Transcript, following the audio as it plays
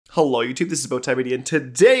Hello YouTube, this is Bowtied, and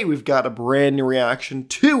today we've got a brand new reaction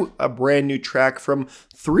to a brand new track from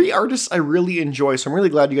three artists I really enjoy, so I'm really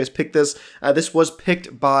glad you guys picked this. This was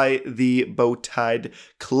picked by the Bowtied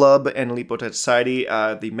Club and Elite Bowtied Society,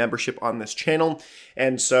 the membership on this channel.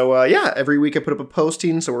 And so, yeah, every week I put up a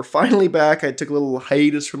posting, so we're finally back. I took a little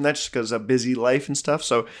hiatus from that just because of busy life and stuff,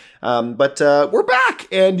 so, but we're back,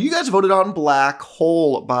 and you guys voted on Black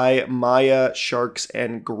Hole by Mija, Sharks,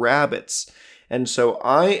 and Grabbitz. And so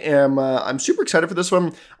I'm super excited for this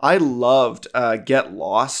one. I loved Get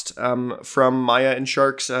Lost from Mija and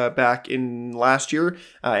Sharks back in last year,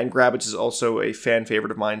 and Grabbitz is also a fan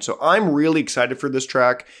favorite of mine. So I'm really excited for this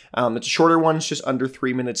track. It's a shorter one, it's just under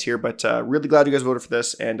 3 minutes here, but really glad you guys voted for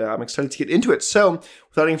this, and I'm excited to get into it. So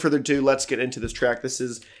without any further ado, let's get into this track. This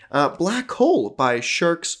is Black Hole by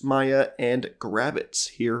Sharks, Mija, and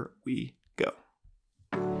Grabbitz. Here we go.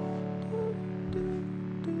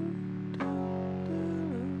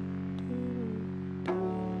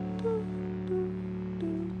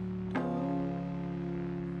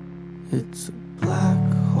 It's a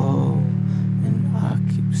black hole, and I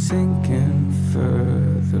keep sinking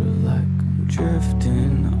further, like I'm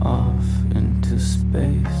drifting off into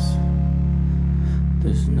space.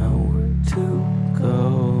 There's nowhere to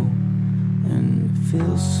go, and it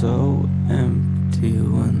feels so empty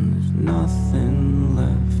when there's nothing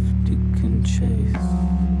left you can chase.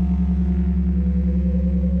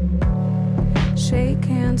 Shake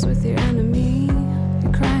hands with your enemy.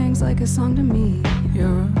 Your crying's like a song to me.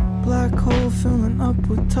 You're a black hole filling up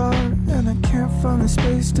with tar, and I can't find a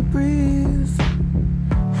space to breathe.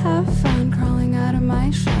 Have fun crawling out of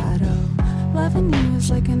my shadow. Loving you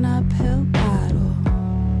is like an uphill battle.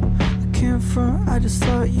 I can't front, I just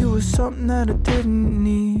thought you were something that I didn't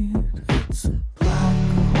need. It's a black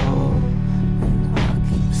hole, and I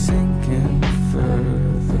keep sinking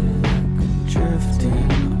further, like I'm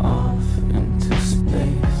drifting off into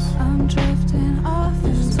space. I'm drifting off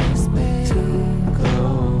into space.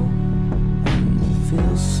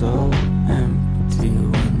 Feels so empty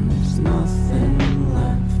when there's nothing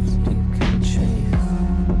left you can chase.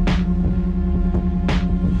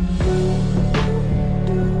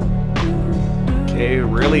 Okay,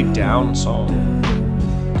 really down song.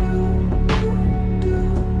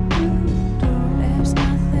 There's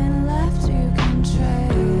nothing left you can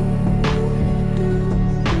trade.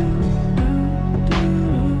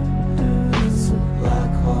 It's a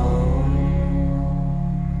black hole.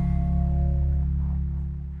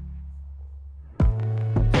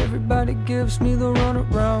 Everybody gives me the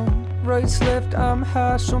runaround. Right's left, I'm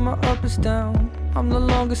high, so my up is down. I'm the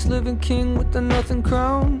longest living king with the nothing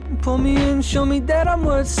crown. Pull me in, show me that I'm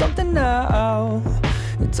worth something now.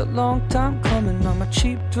 It's a long time coming, I'm a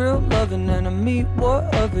cheap thrill loving enemy,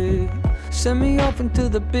 what of it? Send me off into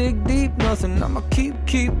the big deep nothing. I'ma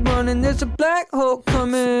keep running, there's a black hole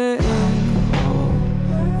coming.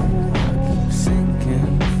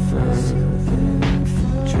 Sinking further,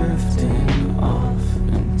 drifting off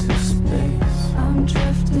into space. I'm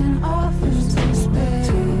drifting off into space.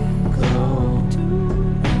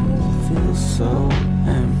 Feels so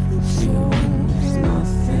empty when there's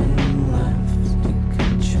nothing left you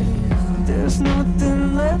can chase. There's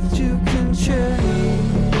nothing left you can chase.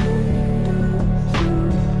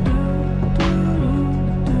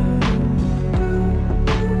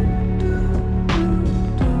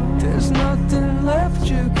 There's nothing left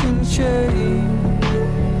you can chase.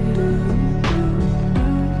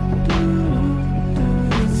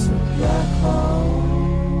 It's a black hole.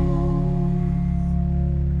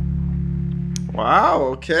 Wow,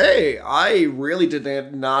 okay. I really did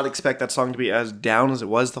not expect that song to be as down as it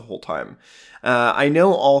was the whole time. I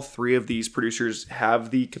know all three of these producers have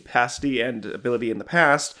the capacity and ability in the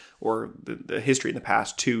past, or the history in the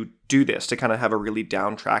past, to do this, to kind of have a really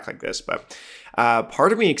down track like this. But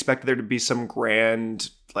part of me expected there to be some grand,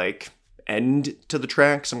 like, end to the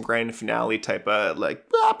track, some grand finale type of, like,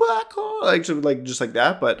 black hole, like just like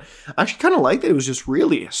that. But I actually kind of liked it. It was just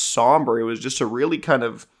really somber. It was just a really kind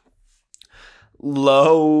of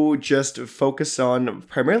low, just focus on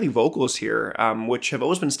primarily vocals here, which have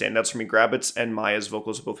always been standouts for me. Grabbitz and Mija's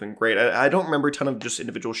vocals have both been great. I don't remember a ton of just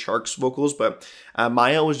individual Sharks vocals, but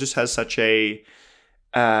Mija always just has such a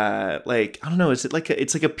like, I don't know, it's like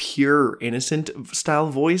a pure innocent style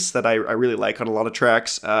voice that I really like on a lot of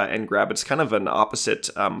tracks, and Grabbitz kind of an opposite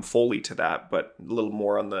Foley to that, but a little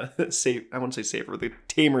more on the safe, I wouldn't say safer, the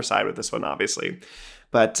tamer side with this one, obviously.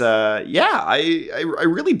 But yeah, I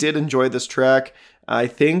really did enjoy this track. I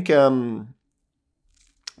think trying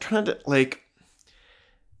to, like,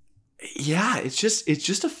 yeah, it's just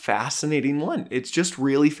a fascinating one. It's just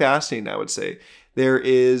really fascinating, I would say. There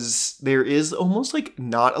is almost like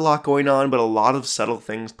not a lot going on, but a lot of subtle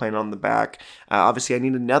things playing on the back. Obviously, I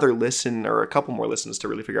need another listen or a couple more listens to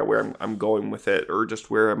really figure out where I'm going with it, or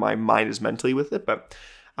just where my mind is mentally with it. But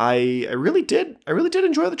I really did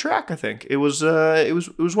enjoy the track. I think it was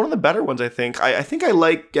one of the better ones. I think I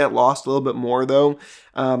like Get Lost a little bit more though.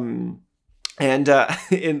 And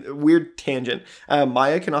in weird tangent,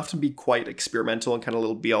 Maya can often be quite experimental and kind of a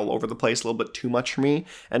little be all over the place, a little bit too much for me.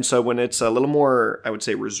 And so when it's a little more, I would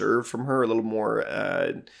say, reserved from her, a little more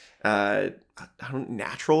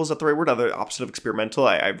natural, is that the right word? Other opposite of experimental.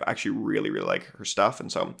 I actually really like her stuff,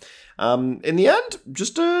 and so in the end,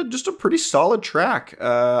 just a pretty solid track.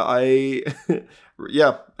 I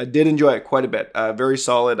did enjoy it quite a bit. Very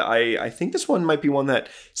solid. I think this one might be one that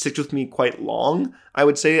sticks with me quite long. I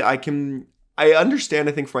would say I understand,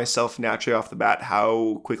 I think, for myself naturally off the bat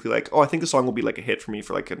how quickly I think the song will be like a hit for me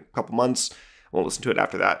for like a couple months. I won't listen to it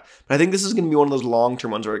after that. But I think this is going to be one of those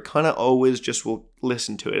long-term ones where I kind of always just will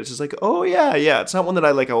listen to it. It's just like, oh yeah. It's not one that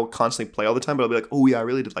I will constantly play all the time, but I'll be like, oh yeah, I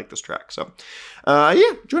really did like this track. So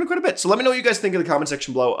enjoyed it quite a bit. So let me know what you guys think in the comment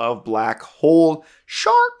section below of Black Hole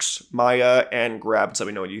Sharks, Mija and Grabbitz. Let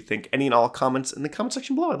me know what you think. Any and all comments in the comment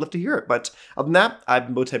section below. I'd love to hear it. But other than that, I've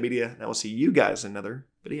been Bowtied Media, and I will see you guys in another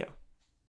video.